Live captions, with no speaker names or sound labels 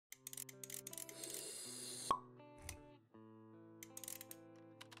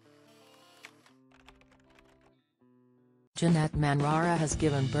Janette Manrara has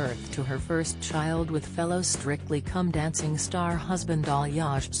given birth to her first child with fellow Strictly Come Dancing star husband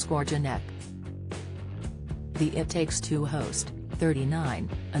Aljaz Skorjanec. The It Takes Two host, 39,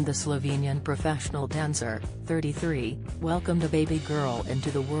 and the Slovenian professional dancer, 33, welcomed a baby girl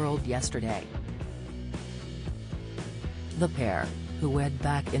into the world yesterday. The pair, who wed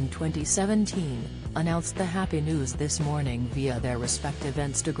back in 2017, announced the happy news this morning via their respective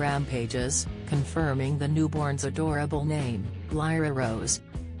Instagram pages, confirming the newborn's adorable name, Lyra Rose.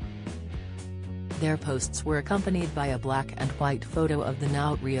 Their posts were accompanied by a black and white photo of the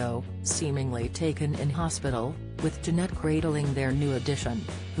now trio, seemingly taken in hospital, with Janette cradling their new addition,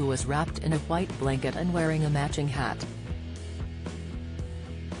 who was wrapped in a white blanket and wearing a matching hat.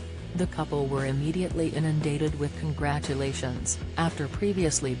 The couple were immediately inundated with congratulations, after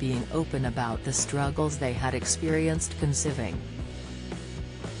previously being open about the struggles they had experienced conceiving.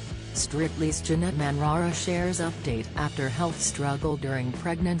 Strictly's Janette Manrara shares update after health struggle during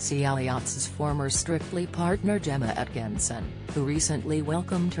pregnancy. Aljaz's former Strictly partner Gemma Atkinson, who recently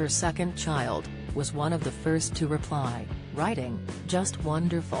welcomed her second child, was one of the first to reply, writing, "Just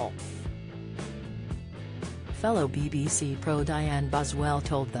wonderful." Fellow BBC pro Diane Buswell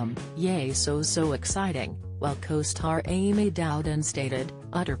told them, "Yay, so exciting," while co-star Amy Dowden stated,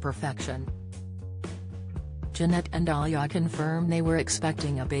 "Utter perfection." Janette and Aljaz confirmed they were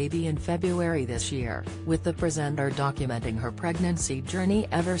expecting a baby in February this year, with the presenter documenting her pregnancy journey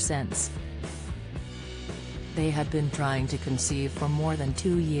ever since. They had been trying to conceive for more than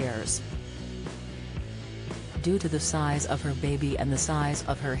 2 years. Due to the size of her baby and the size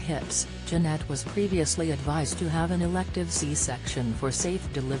of her hips, Janette was previously advised to have an elective C-section for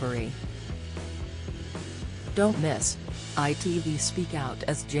safe delivery. Don't miss ITV speak out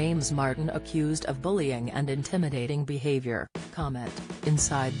as James Martin accused of bullying and intimidating behavior, comment,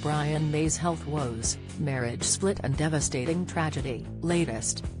 inside Brian May's health woes, marriage split and devastating tragedy.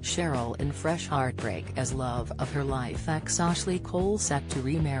 Latest, Cheryl in fresh heartbreak as love of her life ex-Ashley Cole set to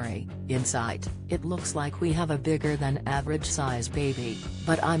remarry. Insight, it looks like we have a bigger than average size baby,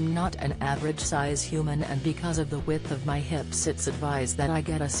 but I'm not an average size human, and because of the width of my hips it's advised that I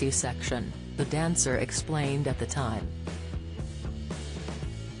get a C-section, the dancer explained at the time.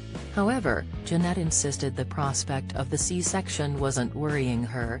 However, Janette insisted the prospect of the C-section wasn't worrying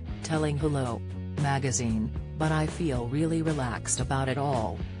her, telling Hello magazine, "But I feel really relaxed about it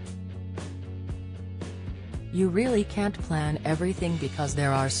all. You really can't plan everything because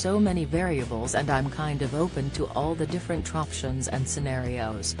there are so many variables, and I'm kind of open to all the different options and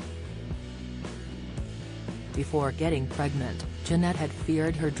scenarios." Before getting pregnant, Janette had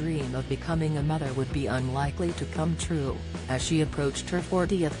feared her dream of becoming a mother would be unlikely to come true, as she approached her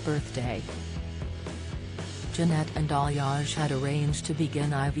 40th birthday. Janette and Aljaz had arranged to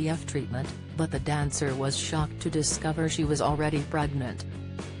begin IVF treatment, but the dancer was shocked to discover she was already pregnant.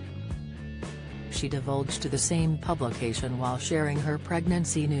 She divulged to the same publication while sharing her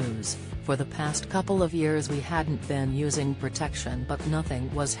pregnancy news, "For the past couple of years we hadn't been using protection, but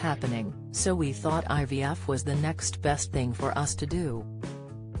nothing was happening, so we thought IVF was the next best thing for us to do.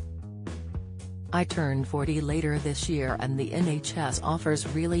 I turned 40 later this year and the NHS offers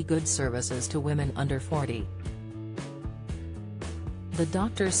really good services to women under 40. The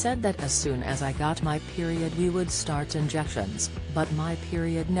doctor said that as soon as I got my period we would start injections, but my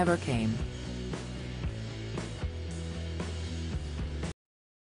period never came.